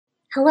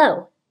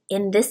Hello!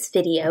 In this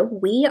video,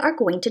 we are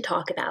going to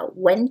talk about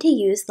when to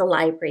use the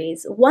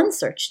library's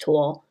OneSearch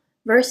tool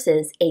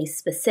versus a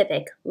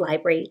specific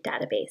library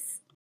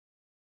database.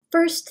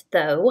 First,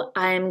 though,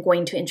 I'm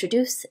going to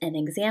introduce an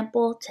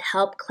example to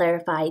help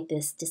clarify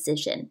this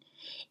decision.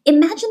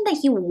 Imagine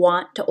that you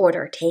want to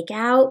order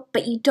takeout,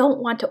 but you don't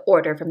want to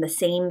order from the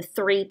same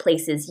 3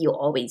 places you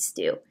always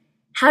do.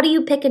 How do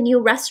you pick a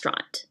new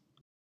restaurant?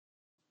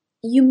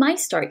 You might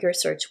start your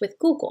search with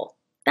Google.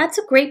 That's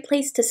a great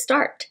place to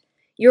start.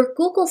 Your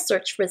Google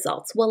search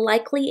results will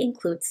likely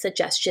include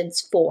suggestions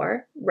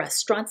for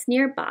restaurants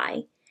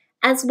nearby,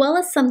 as well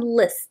as some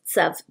lists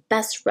of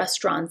best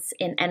restaurants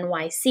in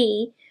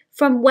NYC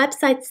from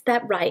websites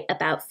that write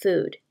about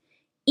food.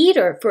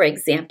 Eater, for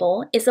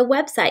example, is a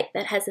website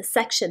that has a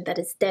section that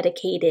is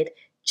dedicated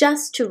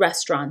just to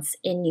restaurants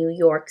in New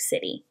York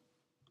City.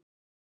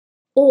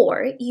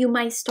 Or you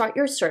might start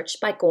your search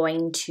by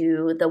going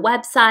to the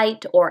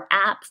website or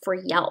app for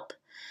Yelp.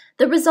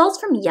 The results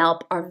from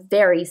Yelp are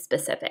very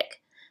specific.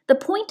 The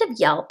point of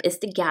Yelp is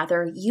to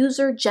gather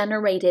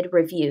user-generated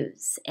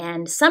reviews,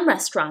 and some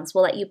restaurants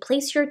will let you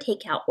place your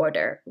takeout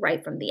order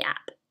right from the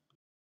app.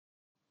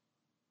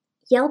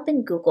 Yelp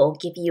and Google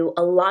give you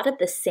a lot of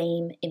the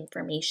same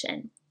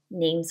information: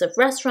 names of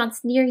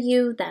restaurants near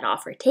you that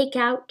offer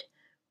takeout,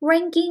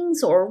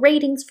 rankings or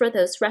ratings for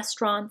those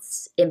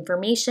restaurants,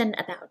 information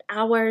about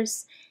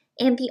hours,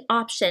 and the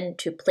option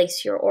to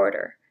place your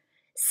order.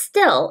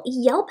 Still,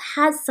 Yelp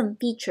has some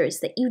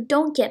features that you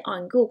don't get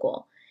on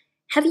Google.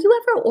 Have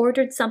you ever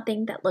ordered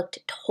something that looked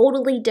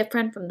totally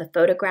different from the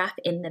photograph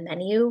in the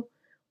menu?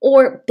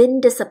 Or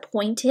been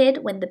disappointed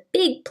when the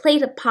big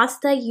plate of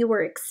pasta you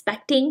were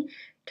expecting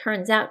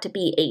turns out to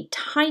be a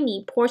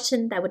tiny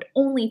portion that would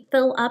only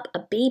fill up a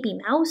baby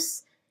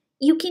mouse?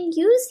 You can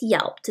use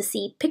Yelp to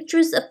see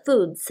pictures of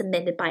food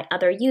submitted by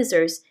other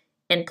users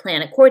and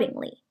plan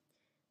accordingly.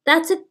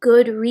 That's a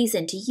good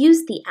reason to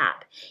use the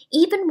app,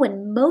 even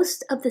when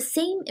most of the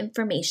same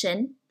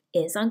information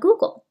is on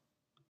Google.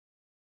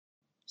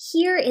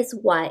 Here is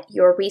what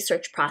your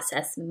research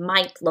process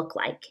might look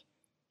like.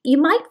 You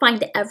might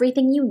find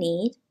everything you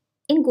need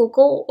in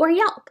Google or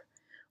Yelp,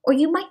 or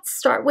you might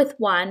start with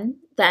one,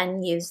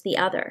 then use the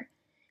other.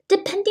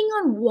 Depending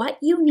on what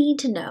you need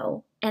to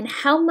know and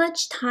how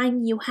much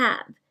time you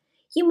have,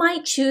 you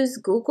might choose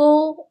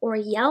Google or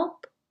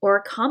Yelp or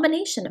a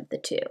combination of the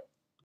two.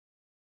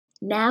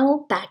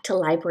 Now back to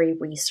library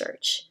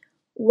research.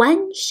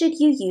 When should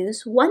you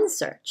use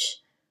OneSearch?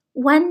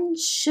 When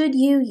should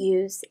you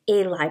use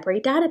a library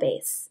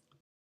database?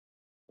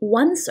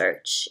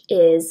 OneSearch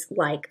is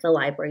like the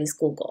library's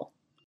Google.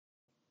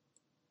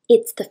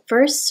 It's the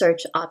first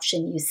search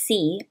option you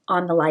see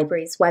on the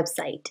library's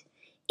website.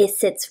 It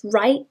sits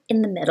right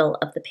in the middle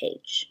of the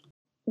page.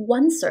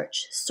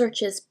 OneSearch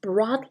searches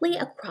broadly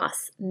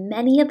across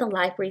many of the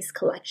library's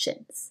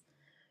collections.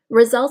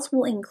 Results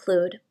will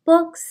include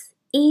books,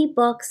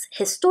 e-books,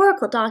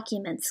 historical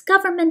documents,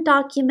 government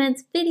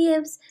documents,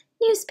 videos,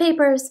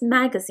 newspapers,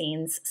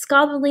 magazines,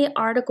 scholarly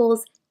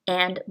articles,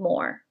 and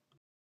more.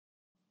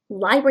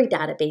 Library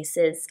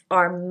databases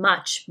are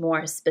much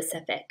more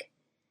specific.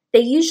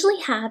 They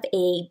usually have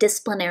a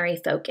disciplinary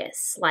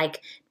focus,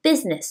 like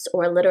business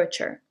or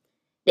literature.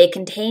 They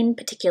contain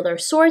particular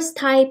source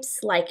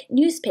types, like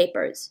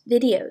newspapers,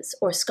 videos,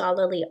 or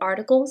scholarly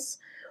articles,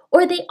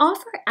 or they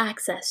offer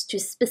access to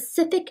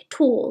specific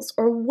tools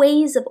or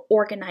ways of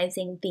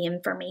organizing the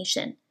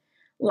information.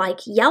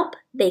 Like Yelp,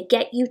 they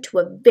get you to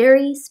a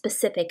very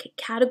specific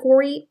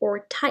category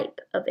or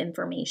type of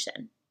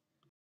information.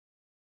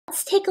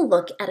 Let's take a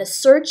look at a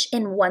search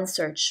in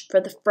OneSearch for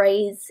the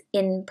phrase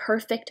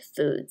imperfect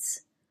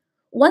foods.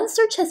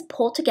 OneSearch has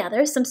pulled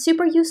together some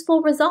super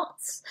useful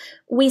results.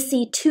 We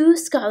see 2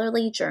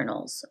 scholarly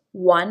journals,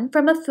 one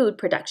from a food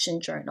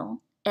production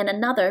journal and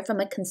another from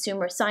a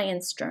consumer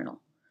science journal.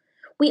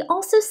 We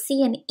also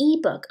see an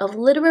ebook of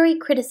literary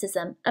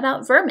criticism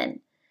about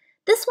vermin.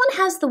 This one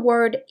has the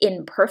word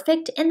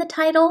imperfect in the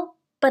title,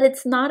 but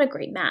it's not a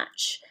great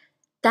match.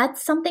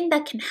 That's something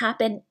that can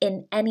happen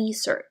in any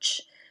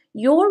search.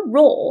 Your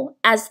role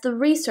as the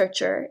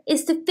researcher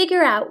is to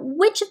figure out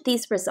which of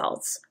these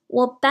results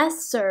will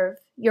best serve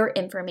your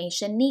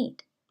information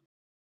need.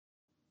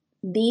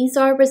 These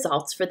are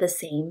results for the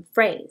same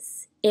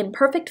phrase,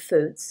 imperfect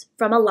foods,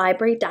 from a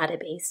library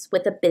database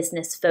with a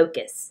business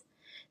focus.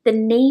 The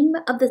name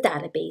of the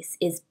database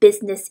is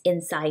Business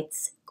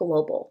Insights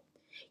Global.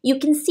 You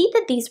can see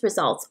that these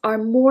results are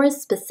more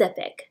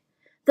specific.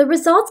 The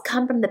results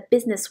come from the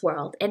business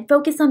world and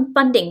focus on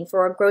funding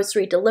for a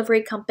grocery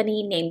delivery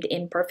company named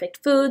Imperfect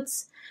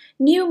Foods,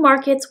 new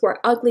markets where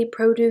ugly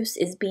produce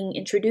is being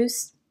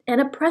introduced, and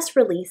a press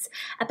release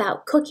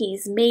about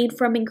cookies made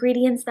from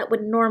ingredients that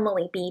would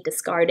normally be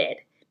discarded.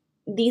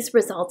 These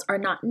results are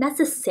not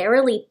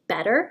necessarily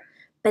better,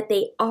 but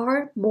they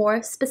are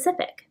more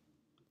specific.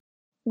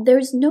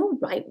 There's no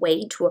right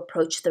way to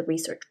approach the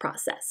research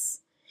process.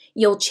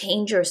 You'll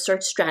change your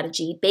search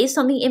strategy based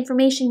on the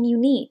information you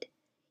need.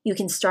 You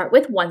can start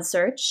with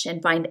OneSearch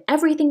and find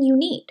everything you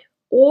need,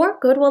 or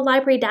go to a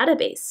library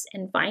database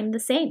and find the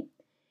same.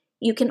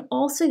 You can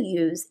also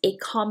use a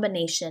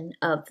combination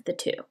of the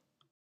two.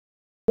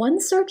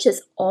 OneSearch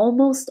is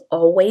almost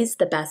always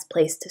the best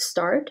place to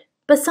start,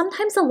 but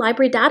sometimes a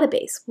library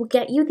database will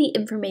get you the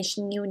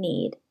information you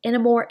need in a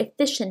more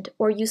efficient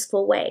or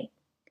useful way.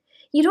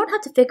 You don't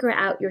have to figure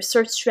out your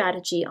search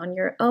strategy on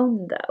your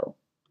own, though.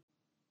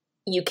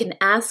 You can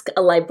ask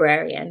a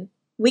librarian.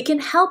 We can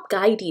help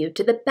guide you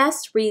to the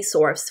best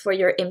resource for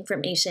your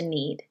information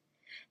need.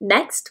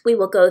 Next, we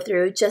will go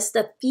through just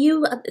a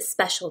few of the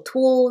special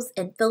tools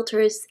and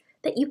filters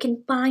that you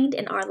can find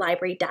in our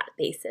library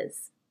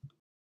databases.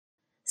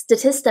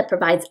 Statista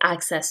provides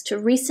access to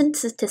recent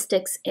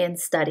statistics and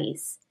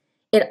studies.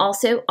 It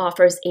also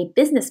offers a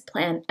business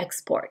plan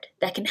export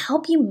that can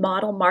help you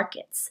model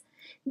markets.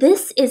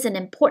 This is an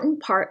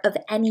important part of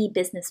any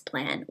business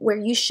plan where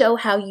you show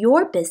how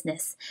your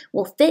business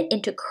will fit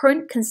into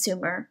current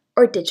consumer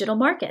or digital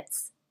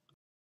markets.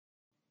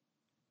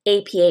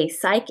 APA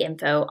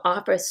PsycInfo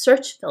offers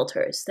search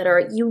filters that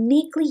are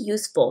uniquely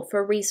useful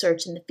for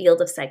research in the field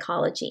of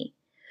psychology.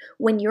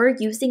 When you're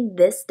using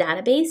this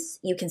database,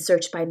 you can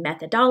search by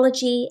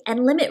methodology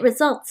and limit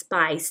results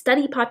by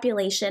study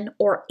population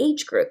or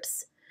age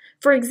groups.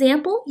 For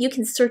example, you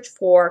can search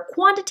for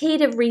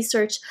quantitative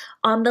research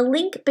on the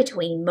link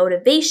between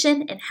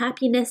motivation and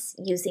happiness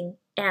using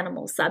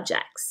animal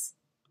subjects.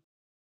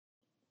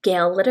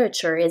 Gale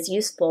Literature is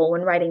useful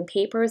when writing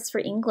papers for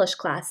English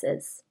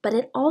classes, but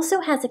it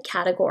also has a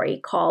category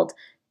called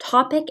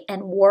Topic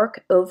and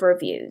Work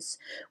Overviews,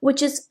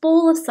 which is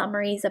full of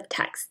summaries of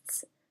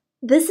texts.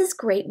 This is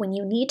great when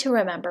you need to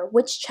remember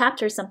which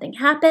chapter something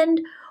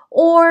happened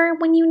or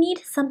when you need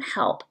some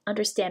help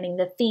understanding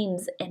the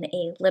themes in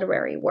a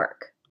literary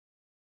work.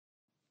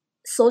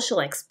 Social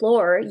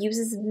Explorer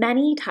uses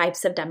many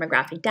types of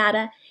demographic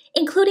data,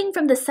 including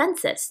from the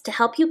census, to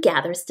help you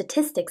gather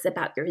statistics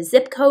about your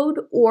zip code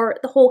or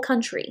the whole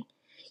country.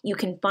 You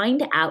can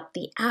find out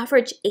the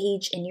average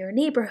age in your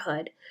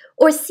neighborhood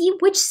or see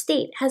which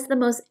state has the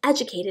most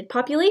educated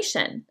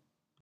population.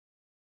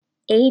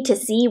 A to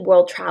Z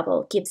World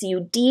Travel gives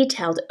you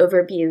detailed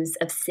overviews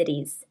of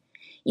cities.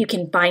 You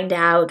can find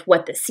out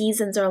what the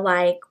seasons are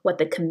like, what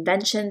the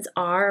conventions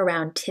are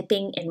around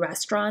tipping in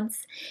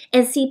restaurants,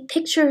 and see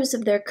pictures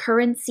of their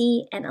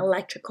currency and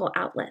electrical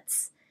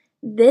outlets.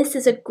 This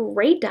is a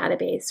great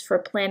database for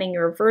planning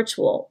your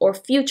virtual or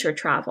future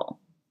travel.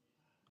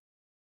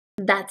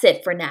 That's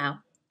it for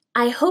now.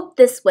 I hope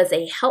this was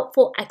a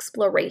helpful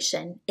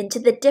exploration into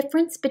the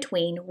difference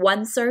between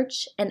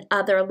OneSearch and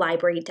other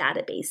library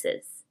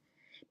databases.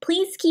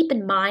 Please keep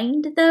in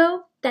mind,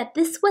 though, that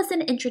this was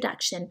an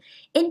introduction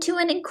into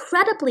an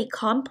incredibly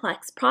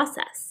complex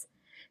process.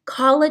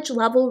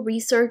 College-level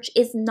research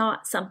is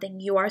not something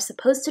you are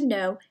supposed to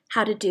know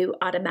how to do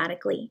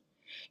automatically.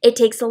 It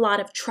takes a lot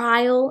of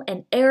trial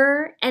and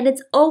error, and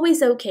it's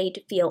always okay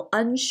to feel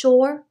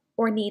unsure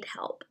or need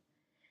help.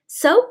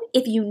 So,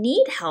 if you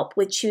need help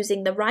with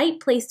choosing the right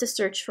place to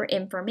search for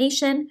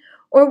information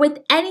or with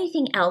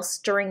anything else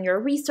during your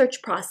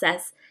research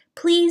process,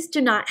 please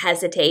do not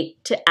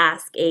hesitate to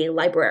ask a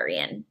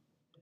librarian.